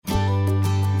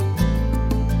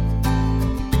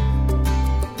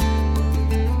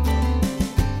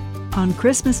On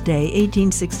Christmas Day,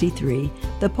 1863,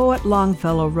 the poet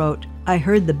Longfellow wrote, "I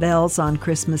heard the bells on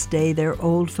Christmas Day their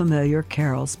old familiar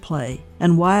carols play,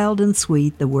 and wild and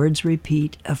sweet the words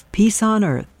repeat of peace on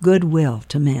earth, goodwill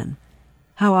to men."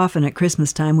 How often at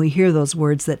Christmas time we hear those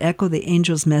words that echo the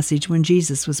angel's message when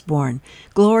Jesus was born: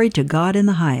 "Glory to God in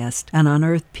the highest, and on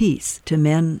earth peace to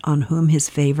men on whom his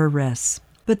favor rests."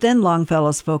 But then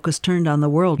Longfellow's focus turned on the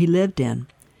world he lived in.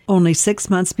 Only 6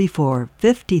 months before,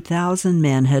 50,000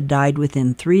 men had died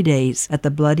within 3 days at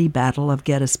the bloody Battle of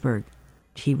Gettysburg.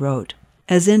 He wrote,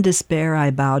 "As in despair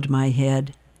I bowed my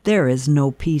head, 'There is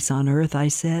no peace on earth,' I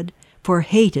said, 'for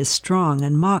hate is strong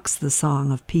and mocks the song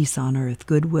of peace on earth,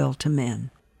 goodwill to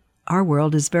men.'" Our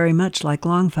world is very much like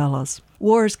Longfellow's.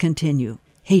 Wars continue,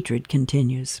 hatred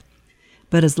continues.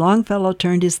 But as Longfellow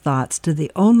turned his thoughts to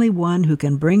the only one who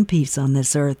can bring peace on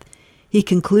this earth, he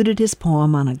concluded his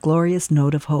poem on a glorious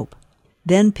note of hope.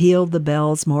 Then pealed the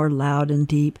bells more loud and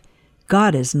deep,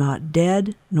 "God is not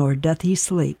dead, nor doth he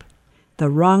sleep. The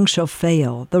wrong shall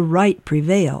fail, the right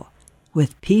prevail,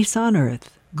 with peace on earth,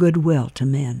 goodwill to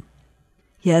men."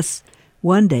 Yes,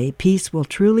 one day peace will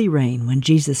truly reign when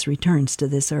Jesus returns to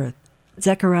this earth.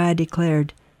 Zechariah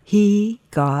declared, "He,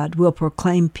 God, will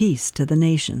proclaim peace to the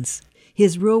nations.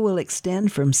 His rule will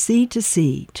extend from sea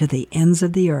to the ends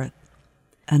of the earth."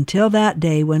 Until that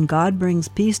day when God brings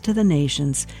peace to the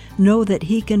nations, know that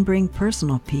he can bring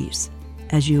personal peace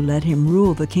as you let him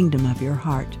rule the kingdom of your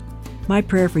heart. My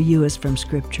prayer for you is from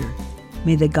Scripture.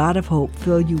 May the God of hope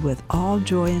fill you with all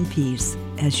joy and peace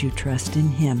as you trust in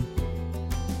him.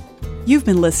 You've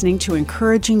been listening to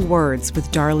Encouraging Words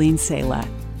with Darlene Sala.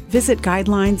 Visit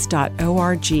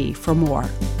guidelines.org for more.